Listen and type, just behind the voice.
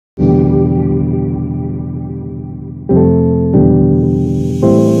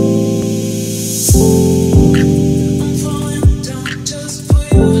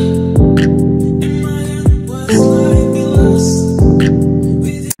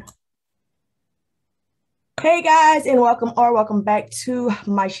guys, and welcome back to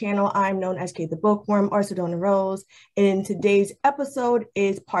my channel. I'm known as Kaythebookworm, also known as Rose. And today's episode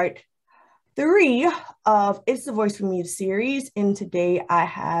is part 3 of It's the Voice from You series. And today I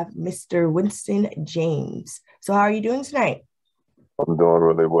have Mr. Winston James. So how are you doing tonight? I'm doing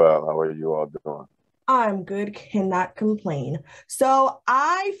really well. How are you all doing? I'm good, cannot complain. So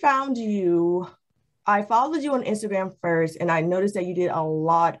I followed you on Instagram first, and I noticed that you did a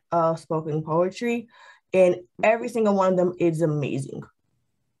lot of spoken poetry, and every single one of them is amazing.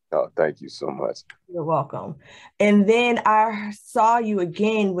 Oh, thank you so much. You're welcome. And then I saw you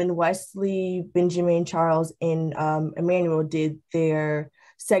again when Wesley, Benjamin, Charles, and Emmanuel did their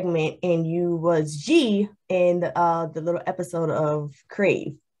segment, and you was G in the little episode of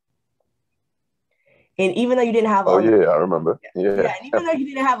Crave. And even though you didn't have I remember. Yeah. and even though you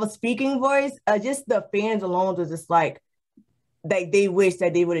didn't have a speaking voice, just the fans alone was just like they wish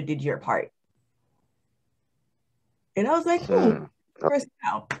that they would have did your part. And I was like, first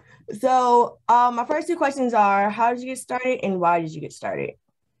out. So my first two questions are, how did you get started and why did you get started?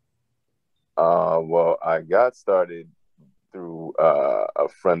 Well, I got started through a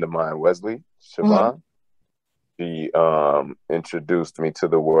friend of mine, Wesley Siobhan. She introduced me to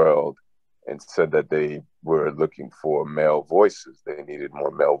the world and said that they were looking for male voices. They needed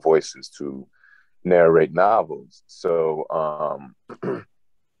more male voices to narrate novels. So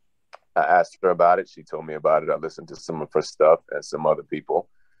I asked her about it. She told me about it. I listened to some of her stuff and some other people.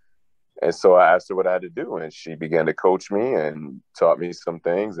 And so I asked her what I had to do, and she began to coach me and taught me some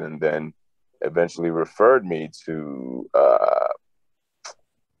things, and then eventually referred me to, I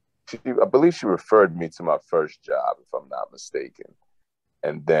believe she referred me to my first job, if I'm not mistaken.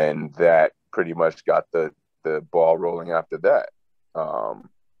 And then that pretty much got the ball rolling after that.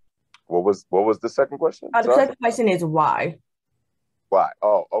 What was the second question? The second question is why? Why?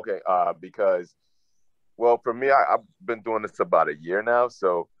 Oh, okay. Because, well, for me, I've been doing this about a year now.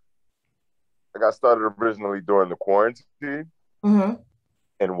 So I got started originally during the quarantine. And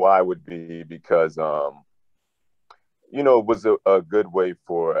why would be because, it was a good way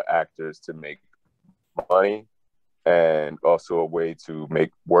for actors to make money and also a way to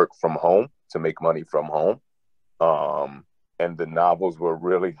make work from home, to make money from home. And the novels were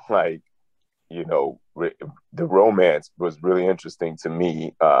really like, the romance was really interesting to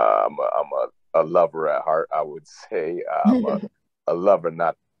me. I'm a lover at heart, I would say. I'm a lover,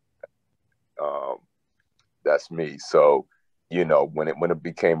 not that's me. So, when it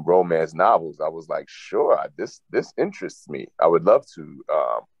became romance novels, I was like, sure, this interests me. I would love to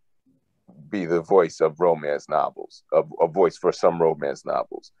be the voice of romance novels, a voice for some romance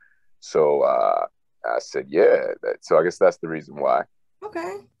novels. So I said, yeah. So I guess that's the reason why.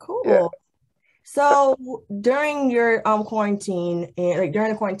 Okay, cool. Yeah. So during your quarantine, and like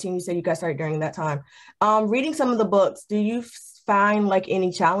during the quarantine, you said you got started during that time. Reading some of the books, do you find like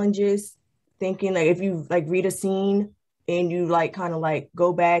any challenges thinking like if you like read a scene and you like kind of like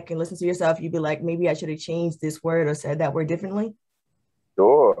go back and listen to yourself, you'd be like, maybe I should have changed this word or said that word differently?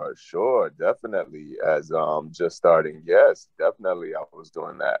 Sure, definitely. As just starting, yes, definitely I was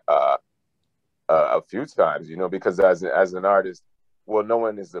doing that a few times, because as an artist, well,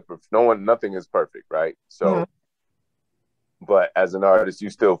 nothing is perfect, right? So, but as an artist, you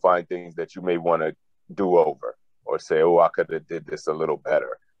still find things that you may want to do over or say, oh, I could have did this a little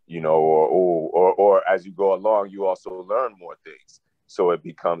better, or as you go along, you also learn more things. So it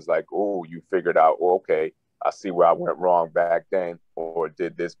becomes like, oh, you figured out, oh, okay, I see where I went wrong back then, or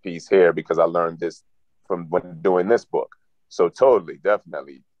did this piece here because I learned this from when doing this book. So totally,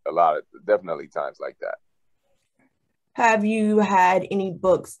 definitely, definitely times like that. Have you had any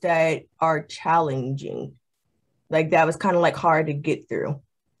books that are challenging? Like that was kind of like hard to get through?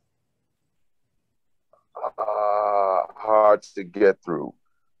 Hard to get through.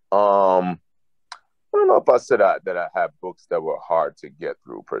 I don't know if I said that I have books that were hard to get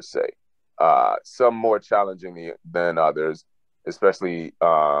through per se. Some more challenging than others, especially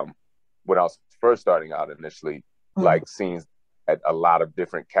when I was first starting out initially, like scenes had a lot of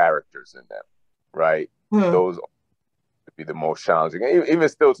different characters in them, right? Those would be the most challenging. Even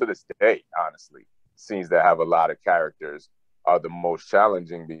still to this day, honestly, scenes that have a lot of characters are the most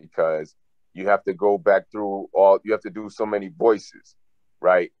challenging because you have to go back through you have to do so many voices,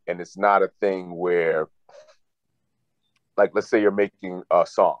 right? And it's not a thing where, like, let's say you're making a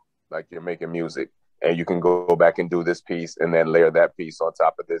song, like you're making music, and you can go back and do this piece and then layer that piece on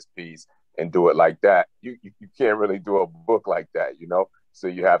top of this piece and do it like that. You can't really do a book like that, So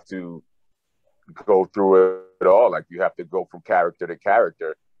you have to go through it all. Like you have to go from character to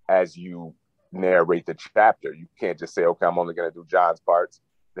character as you narrate the chapter. You can't just say, okay, I'm only going to do John's parts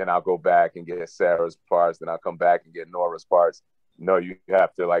then I'll go back and get Sarah's parts, then I'll come back and get Nora's parts. No, you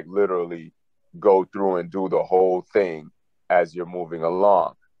have to like literally go through and do the whole thing as you're moving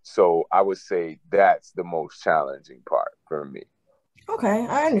along. So I would say that's the most challenging part for me. Okay,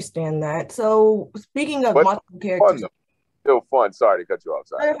 I understand that. So speaking of But multiple fun characters, though. Still fun. Sorry to cut you off.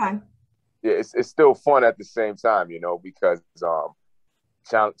 oh, Sorry. you're fine. Yeah, it's still fun at the same time, because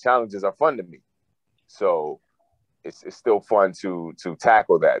challenges are fun to me. So it's still fun to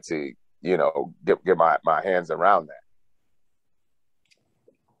tackle that, to get my hands around that.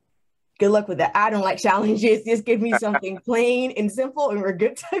 Good luck with that. I don't like challenges. Just give me something plain and simple, and we're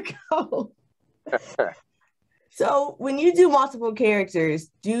good to go. So when you do multiple characters,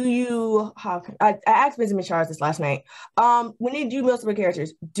 do you I asked Benjamin Charles this last night. When you do multiple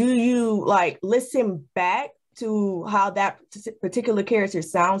characters, do you like listen back to how that particular character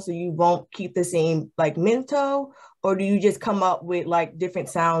sounds so you won't keep the same like mento, or do you just come up with like different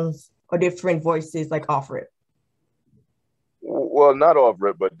sounds or different voices like offer it? Well, not over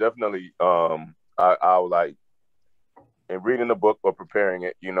it, but definitely I'll like, in reading the book or preparing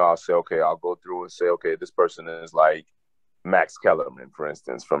it, I'll say, okay, I'll go through and say, okay, this person is like Max Kellerman, for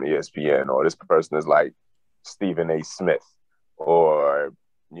instance, from ESPN, or this person is like Stephen A. Smith, or,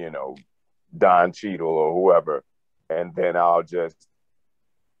 Don Cheadle, or whoever. And then I'll just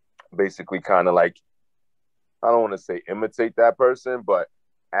basically kind of like, I don't want to say imitate that person, but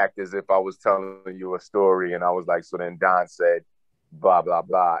act as if I was telling you a story. And I was like, so then Don said, blah, blah,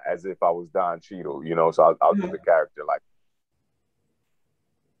 blah, as if I was Don Cheadle, so I'll do the character like.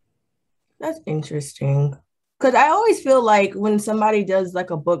 That's interesting. Because I always feel like when somebody does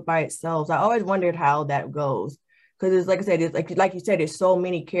like a book by itself, I always wondered how that goes. Because it's like I said, it's like you said, there's so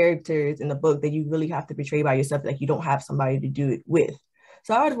many characters in the book that you really have to portray by yourself. Like you don't have somebody to do it with.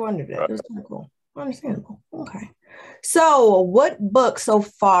 So I always wondered that. It was kind of cool. Understandable. Okay. So what book so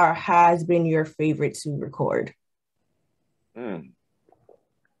far has been your favorite to record? For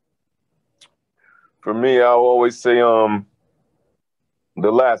me, I'll always say the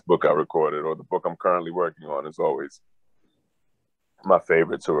last book I recorded, or the book I'm currently working on, is always my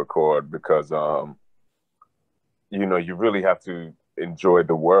favorite to record, because you really have to enjoy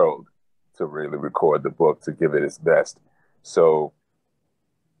the world to really record the book, to give it its best. So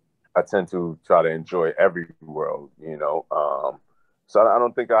I tend to try to enjoy every world, so I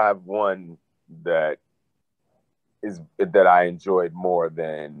don't think I have one that I enjoyed more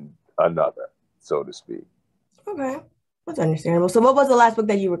than another, so to speak. Okay, that's understandable. So what was the last book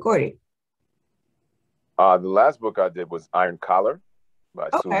that you recorded? The last book I did was Iron Collar by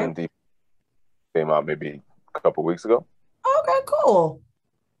Susan D. Came out maybe a couple weeks ago. Okay, cool.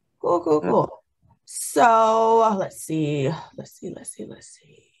 Cool. So let's see.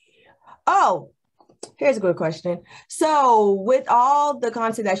 Oh, here's a good question. So with all the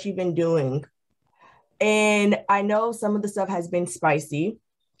content that you've been doing, and I know some of the stuff has been spicy,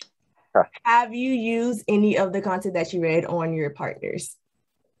 have you used any of the content that you read on your partners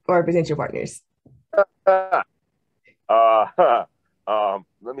or potential partners? Let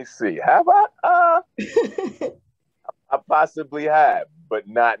me see. Have I? I possibly have, but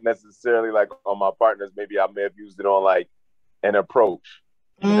not necessarily like on my partners. Maybe I may have used it on like an approach.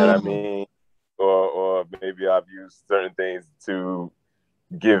 You know what I mean? Or maybe I've used certain things to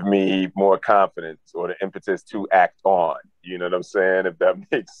give me more confidence or the impetus to act on. You know what I'm saying? If that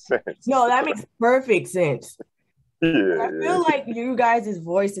makes sense. No, that makes perfect sense. Yeah, I feel like you guys'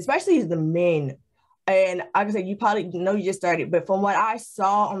 voice, especially the men, and like I said, you probably know you just started, but from what I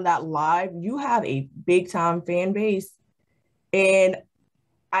saw on that live, you have a big time fan base. And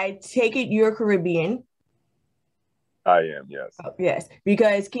I take it you're Caribbean. I am, yes. Yes,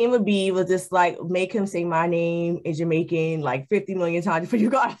 because Kima B was just like, make him say my name in Jamaican like 50 million times before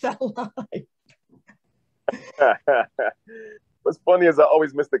you got off that line. What's funny is I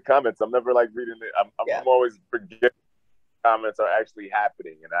always miss the comments. I'm never like reading it. I'm always forgetting comments are actually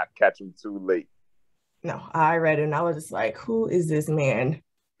happening, and I catch them too late. No, I read it and I was just like, who is this man?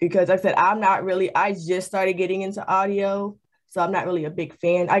 Because like I said, I just started getting into audio. So I'm not really a big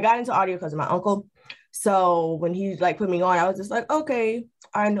fan. I got into audio because of my uncle. So when he like put me on, I was just like, okay,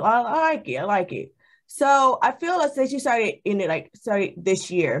 I know, I like it. So I feel like since you started started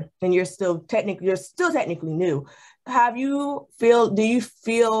this year, and you're still technically new. Do you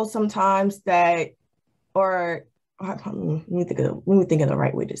feel sometimes that, or let me think of the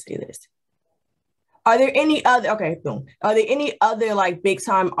right way to say this. Are there any other like big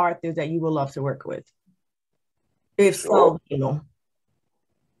time authors that you would love to work with? If sure. So,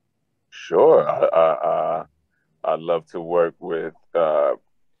 Sure. I'd love to work with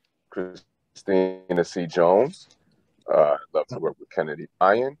Christina C. Jones. Love to work with Kennedy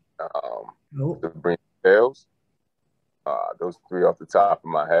Ryan, Nope. Sabrina Tales. Those three off the top of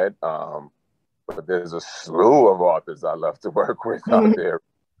my head. But there's a slew of authors I love to work with out there.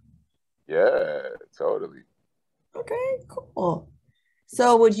 Yeah, totally. Okay, cool.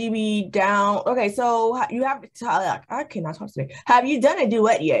 So would you be down? Okay, so you have I cannot talk today. Have you done a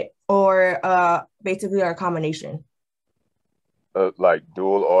duet yet, or basically a combination? Like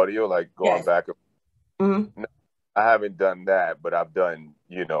dual audio, like going Yes. back. Mm-hmm. No, I haven't done that, but I've done,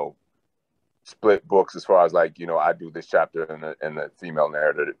 split books as far as like, I do this chapter and the female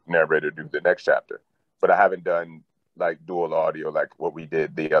narrator do the next chapter. But I haven't done like dual audio like what we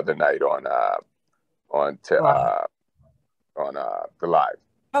did the other night on t- Wow. uh the live.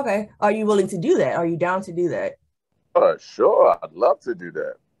 Okay. Are you willing to do that? Are you down to do that? Sure, I'd love to do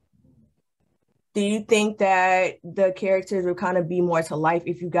that. Do you think that the characters would kind of be more to life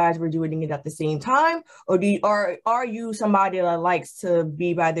if you guys were doing it at the same time, or are you somebody that likes to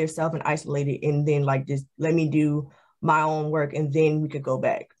be by themselves and isolated, and then like just let me do my own work and then we could go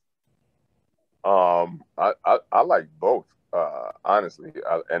back? I like both, honestly,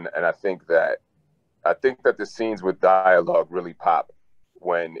 and I think that the scenes with dialogue really pop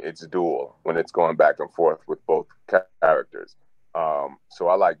when it's dual, when it's going back and forth with both characters. So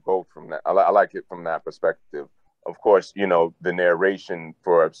I like both from that. I like it from that perspective. Of course, the narration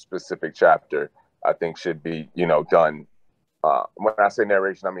for a specific chapter, I think should be, done. When I say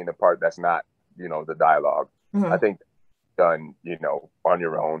narration, I mean the part that's not, the dialogue. I Mm-hmm. think done, on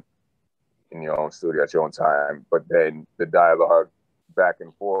your own, in your own studio at your own time. But then the dialogue back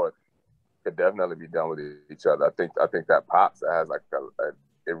and forth could definitely be done with each other. I think that pops. It has like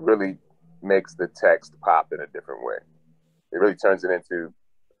it really makes the text pop in a different way. It really turns it into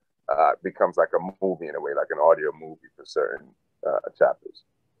becomes like a movie in a way, like an audio movie for certain chapters.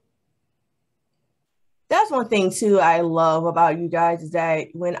 That's one thing too I love about you guys is that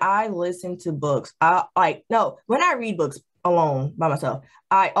when I listen to books, I like no, when I read books alone by myself,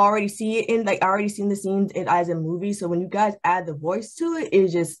 I already see it in like I already seen the scenes in as a movie. So when you guys add the voice to it,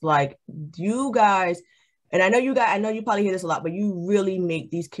 it's just like you guys, and I know you probably hear this a lot, but you really make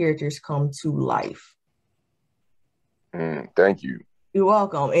these characters come to life. Thank you. You're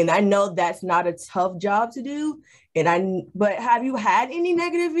welcome. And I know that's not a tough job to do. But have you had any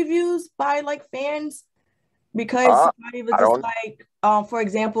negative reviews by like fans because somebody was I just don't. like for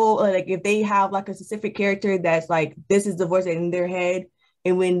example like if they have like a specific character that's like this is the voice in their head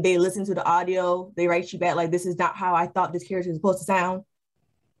and when they listen to the audio they write you back like this is not how I thought this character is supposed to sound.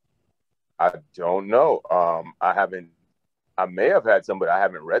 I don't know. I haven't. I may have had some, but I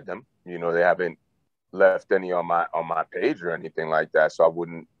haven't read them. They haven't left any on my page or anything like that, so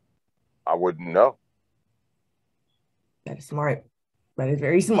I wouldn't know. That is smart. That is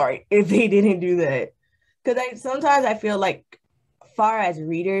very smart if they didn't do that because sometimes I feel like far as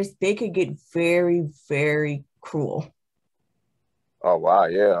readers they could get very very cruel. Oh wow,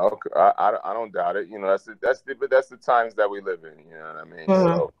 yeah, okay. I don't doubt it. But that's the times that we live in. You know what I mean?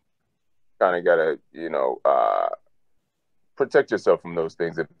 Mhm. So kind of gotta protect yourself from those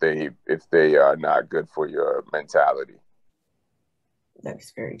things if they are not good for your mentality. That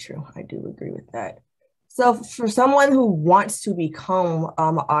is very true. I do agree with that. So for someone who wants to become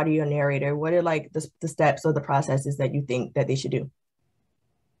an audio narrator, what are like the steps or the processes that you think that they should do?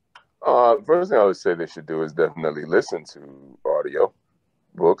 First thing I would say they should do is definitely listen to audio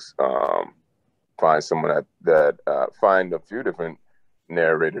books. Find someone that find a few different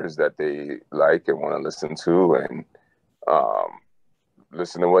narrators that they like and want to listen to, and um,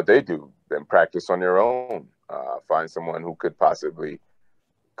 listen to what they do. Then practice on your own. Find someone who could possibly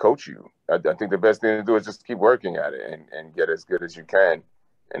coach you. I think the best thing to do is just keep working at it and get as good as you can.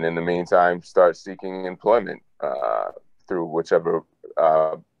 And in the meantime, start seeking employment through whichever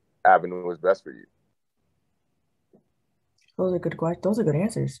avenue is best for you. Those are good questions. Those are good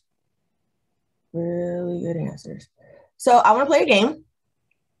answers. Really good answers. So I want to play a game.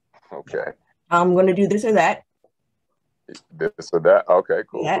 Okay. I'm going to do this or that. This or that. Okay,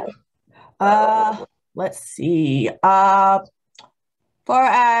 cool. Yeah. Let's see. Far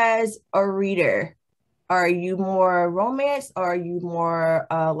as a reader, are you more romance or are you more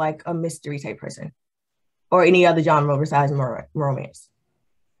like a mystery type person? Or any other genre besides romance?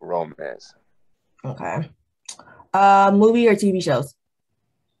 Romance. Okay. Movie or TV shows?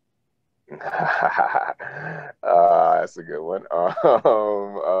 That's a good one.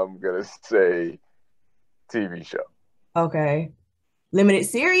 I'm gonna say TV show. Okay. Limited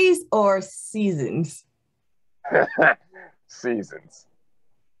series or seasons? Seasons.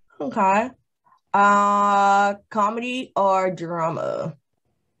 Okay. Comedy or drama?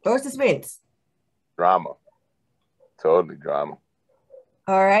 Or suspense? Drama. Totally drama.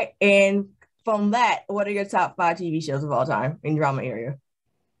 All right. And from that, what are your top 5 TV shows of all time in drama area?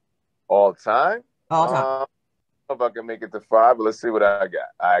 All time? All time. If I can make it to 5, but let's see what I got.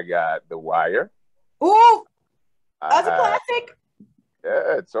 I got The Wire. Ooh, I that's a have, classic.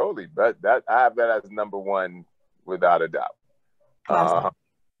 yeah, totally. But that I have that as number 1 without a doubt. Classic.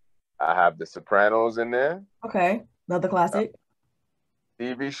 I have The Sopranos in there. Okay, another classic.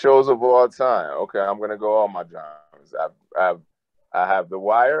 TV shows of all time. Okay, I'm gonna go all my genres. I have The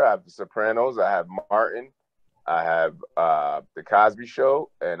Wire. I have The Sopranos. I have Martin. I have The Cosby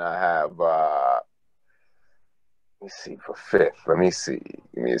Show, and I have. Let me see for 5th. Let me see.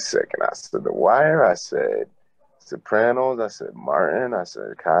 Give me a second. I said The Wire. I said Sopranos. I said Martin. I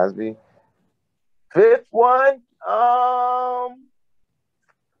said Cosby. 5th one.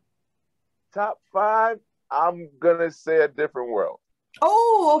 Top 5. I'm gonna say A Different World.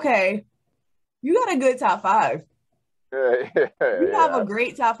 Oh, okay. You got a good top 5. Yeah. You have a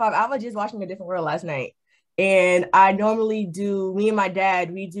great top 5. I was just watching A Different World last night, and I normally do. Me and my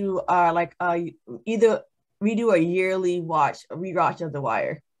dad, we do either we do a yearly rewatch of The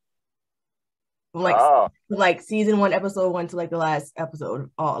Wire, from like season 1, episode 1 to like the last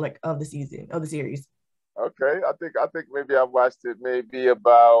episode, like of the season of the series. Okay, I think maybe I watched it maybe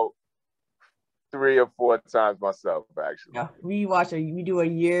about 3 or 4 times myself, actually. Yeah, we do a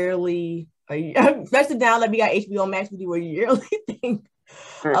yearly, especially now that we got HBO Max, we do a yearly thing.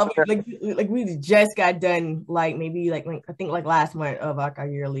 Like we just got done, like maybe like I think like last month of like our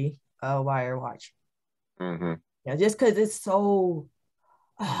yearly Wire watch. Mm-hmm. Yeah, just because it's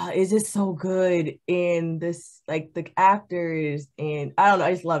just so good in this, like the actors, and I don't know,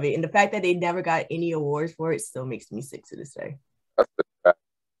 I just love it, and the fact that they never got any awards for it still makes me sick to this day.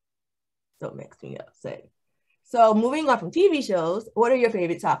 Still makes me upset. So moving on from TV shows, what are your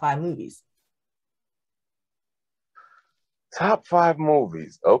favorite top 5 movies? Top 5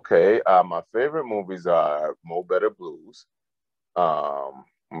 movies. Okay. My favorite movies are Mo Better Blues.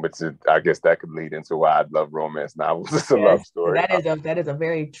 Which I guess that could lead into why I love romance novels. It's a love story. That is a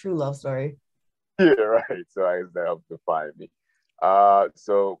very true love story. Yeah, right. So I guess that helps define me.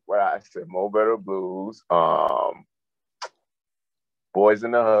 So what I said, Mo Better Blues, Boys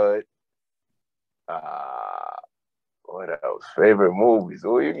in the Hood. What else? Favorite movies?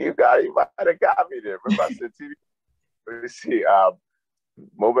 Oh, you might have got me there. Remember I said TV. Let me see.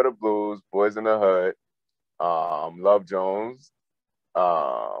 Mo Better Blues, Boys in the Hood, Love Jones.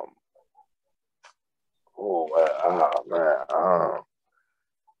 Oh man,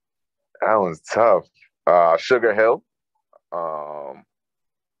 that was tough. Sugar Hill, and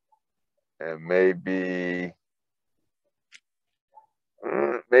maybe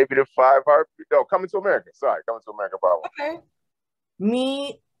the 5 Heart. No, Coming to America. Sorry, Coming to America. Okay.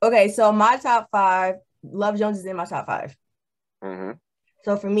 Okay. So my top 5, Love Jones is in my top 5. Mm-hmm.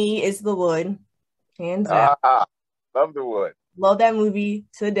 So for me, it's The Wood, hands down. Love The Wood. Love that movie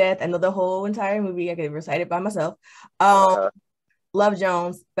to death. I know the whole entire movie. I could recite it by myself. Love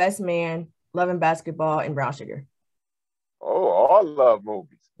Jones, Best Man, Love and Basketball, and Brown Sugar. Oh, all love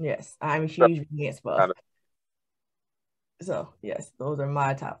movies. Yes, I'm a huge romance buff. So yes, those are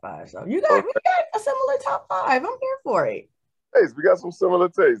my top 5. So we got a similar top 5. I'm here for it. Hey, we got some similar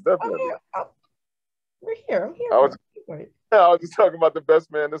tastes, definitely. We're here. I'm here for it. I was just talking about The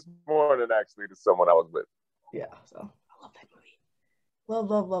Best Man this morning, actually, to someone I was with. Yeah, so I love that movie.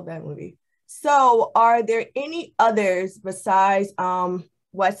 Love that movie. So are there any others besides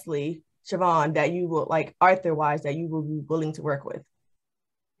Wesley, Siobhan, that you will, like Arthur-wise, that you will be willing to work with?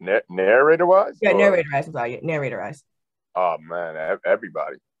 Narrator-wise? Yeah, narrator-wise. I'm sorry, narrator-wise. Oh man,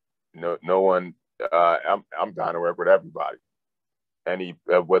 everybody. No one. I'm down to work with everybody. Any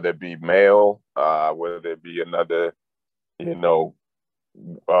whether it be male, whether it be another, another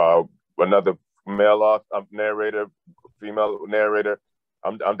male narrator, female narrator.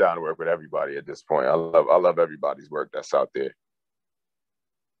 I'm down to work with everybody at this point. I love everybody's work that's out there.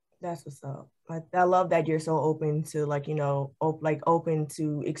 That's what's up. I love that you're so open to open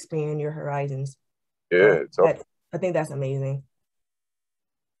to expand your horizons. Yeah, I think that's amazing.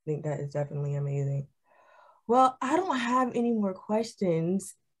 I think that is definitely amazing. Well, I don't have any more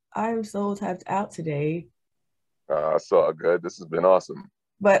questions. I'm so tapped out today. It's all good. This has been awesome.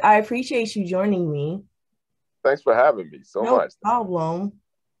 But I appreciate you joining me. Thanks for having me so much. No problem.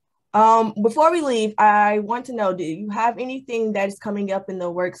 Before we leave, I want to know, do you have anything that is coming up in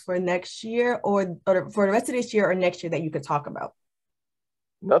the works for next year or for the rest of this year or next year that you could talk about?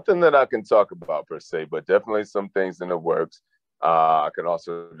 Nothing that I can talk about per se, but definitely some things in the works. I can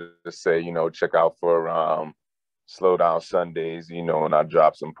also just say, check out for Slow Down Sundays, and I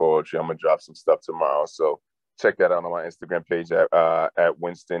drop some poetry. I'm going to drop some stuff tomorrow. So check that out on my Instagram page at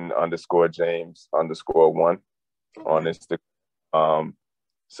Winston_James_1 on Instagram.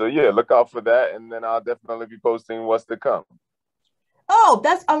 So yeah, look out for that, and then I'll definitely be posting what's to come. Oh,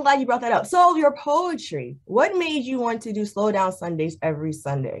 I'm glad you brought that up. So your poetry, what made you want to do Slow Down Sundays every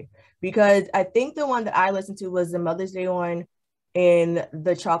Sunday? Because I think the one that I listened to was the Mother's Day one and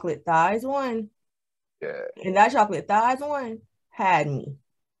the Chocolate Thighs one. Yeah. And that Chocolate Thighs one had me.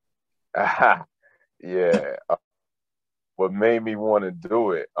 Yeah. What made me want to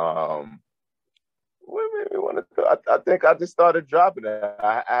do it? What made me want to do it? I think I just started dropping it.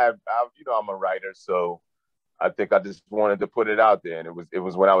 I'm a writer, so I think I just wanted to put it out there, and it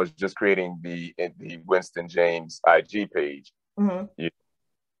was when I was just creating the Winston James IG page. Mm-hmm. It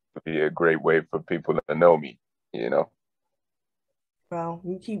would be a great way for people to know me, you know. Well,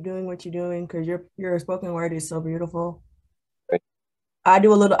 you keep doing what you're doing because your spoken word is so beautiful. I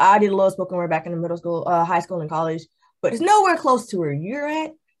did a little spoken word back in the middle school, high school, and college, but it's nowhere close to where you're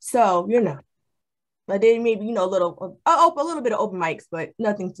at. So I did maybe a little bit of open mics, but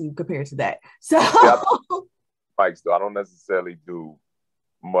nothing to compare to that. So. Yeah, mics though, I don't necessarily do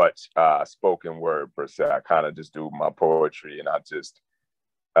much spoken word per se. I kind of just do my poetry and I just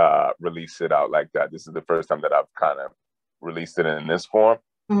release it out like that. This is the first time that I've kind of released it in this form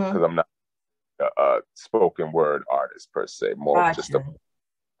because I'm not a spoken word artist per se. More just a.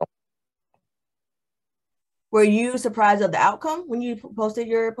 Were you surprised of the outcome when you posted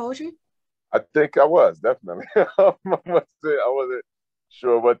your poetry? I think I was, definitely. I wasn't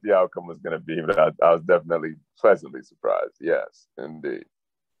sure what the outcome was going to be, but I was definitely pleasantly surprised. Yes, indeed.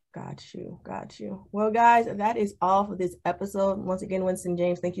 Got you. Well, guys, that is all for this episode. Once again, Winston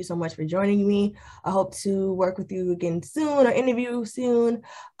James, thank you so much for joining me. I hope to work with you again soon or interview soon.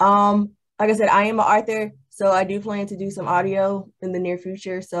 Like I said, I am an author, so I do plan to do some audio in the near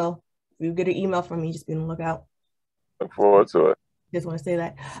future. So if you get an email from me, just be on the lookout. Look forward to it. Just want to say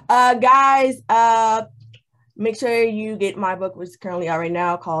that. Guys, make sure you get my book, which is currently out right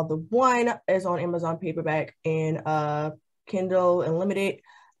now, called The One. It's on Amazon paperback and Kindle Unlimited.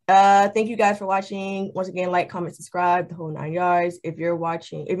 Thank you guys for watching. Once again, like, comment, subscribe, the whole 9 yards. If you're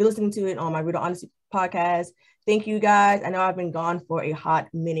listening to it on my Real Honesty podcast, thank you guys. I know I've been gone for a hot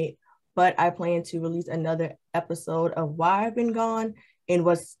minute, but I plan to release another episode of why I've been gone and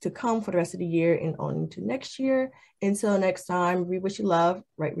what's to come for the rest of the year and on into next year. Until next time, read what you love,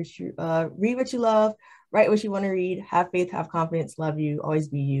 read what you love, write what you want to read, have faith, have confidence, love you, always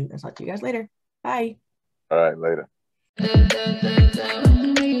be you. And talk to you guys later. Bye. All right, later.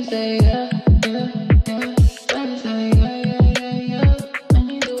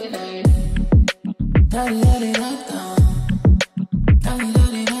 Daddy,